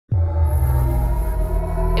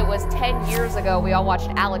was 10 years ago. We all watched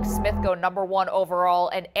Alex Smith go #1 overall,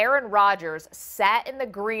 and Aaron Rodgers sat in the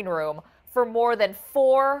green room for more than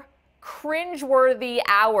 4 cringeworthy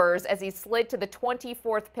hours as he slid to the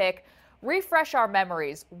 24th pick. Refresh our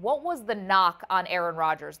memories. What was the knock on Aaron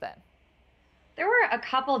Rodgers then? There were a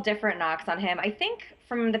couple different knocks on him. I think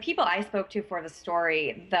from the people I spoke to for the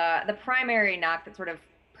story, the primary knock that sort of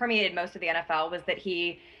permeated most of the NFL was that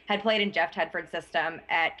he had played in Jeff Tedford's system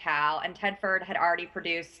at Cal, and Tedford had already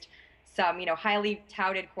produced some, highly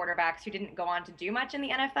touted quarterbacks who didn't go on to do much in the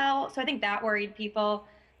NFL. So I think that worried people.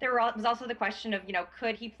 Was also the question of,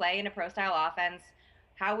 could he play in a pro-style offense?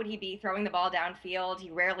 How would he be throwing the ball downfield? He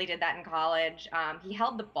rarely did that in college. He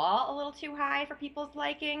held the ball a little too high for people's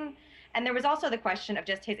liking. And there was also the question of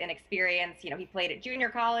just his inexperience. He played at junior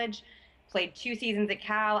college, played 2 seasons at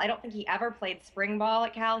Cal. I don't think he ever played spring ball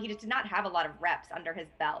at Cal. He just did not have a lot of reps under his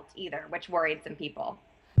belt either, which worried some people.